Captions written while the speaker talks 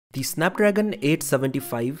The Snapdragon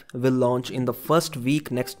 875 will launch in the first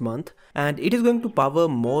week next month, and it is going to power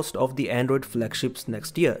most of the Android flagships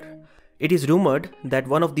next year. It is rumored that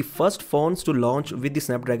one of the first phones to launch with the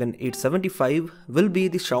Snapdragon 875 will be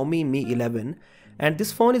the Xiaomi Mi 11, and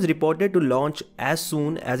this phone is reported to launch as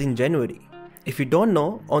soon as in January. If you don't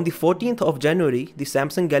know, on the 14th of January, the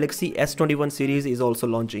Samsung Galaxy S21 series is also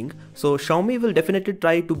launching, so Xiaomi will definitely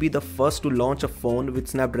try to be the first to launch a phone with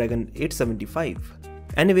Snapdragon 875.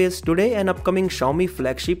 Anyways, today an upcoming Xiaomi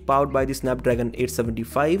flagship powered by the Snapdragon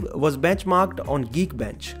 875 was benchmarked on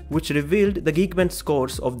Geekbench, which revealed the Geekbench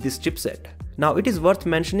scores of this chipset. Now it is worth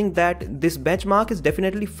mentioning that this benchmark is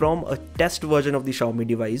definitely from a test version of the Xiaomi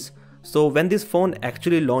device, so when this phone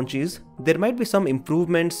actually launches, there might be some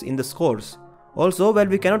improvements in the scores. Also, while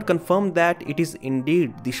we cannot confirm that it is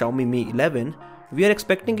indeed the Xiaomi Mi 11, we are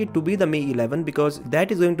expecting it to be the Mi 11 because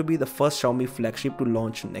that is going to be the first Xiaomi flagship to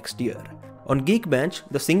launch next year. On Geekbench,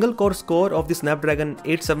 the single core score of the Snapdragon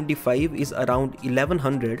 875 is around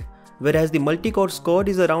 1100, whereas the multi-core score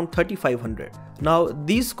is around 3500. Now,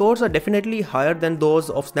 these scores are definitely higher than those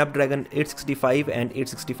of Snapdragon 865 and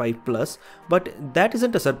 865 Plus, but that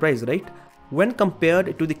isn't a surprise, right? When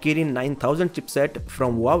compared to the Kirin 9000 chipset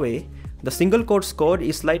from Huawei, the single core score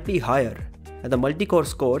is slightly higher and the multi-core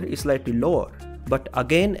score is slightly lower. But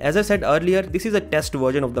again, as I said earlier, this is a test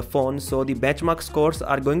version of the phone, so the benchmark scores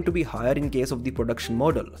are going to be higher in case of the production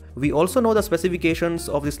model. We also know the specifications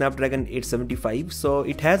of the Snapdragon 875, so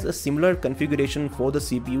it has a similar configuration for the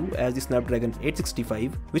CPU as the Snapdragon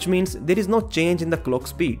 865, which means there is no change in the clock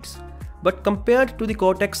speeds. But compared to the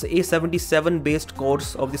Cortex A77 based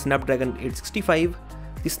cores of the Snapdragon 865,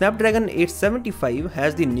 the Snapdragon 875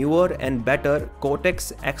 has the newer and better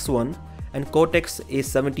Cortex X1 and Cortex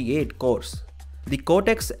A78 cores. The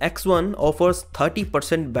Cortex X1 offers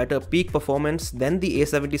 30% better peak performance than the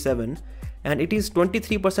A77, and it is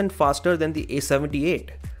 23% faster than the A78.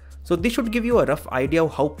 So this should give you a rough idea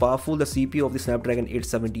of how powerful the CPU of the Snapdragon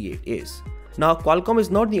 878 is. Now, Qualcomm is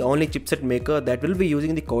not the only chipset maker that will be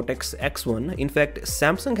using the Cortex X1. In fact,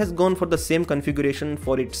 Samsung has gone for the same configuration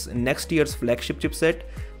for its next year's flagship chipset,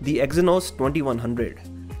 the Exynos 2100.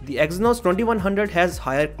 The Exynos 2100 has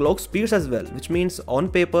higher clock speeds as well, which means on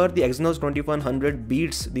paper the Exynos 2100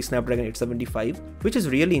 beats the Snapdragon 875, which is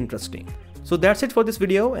really interesting. So that's it for this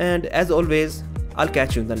video, and as always, I'll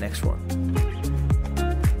catch you in the next one.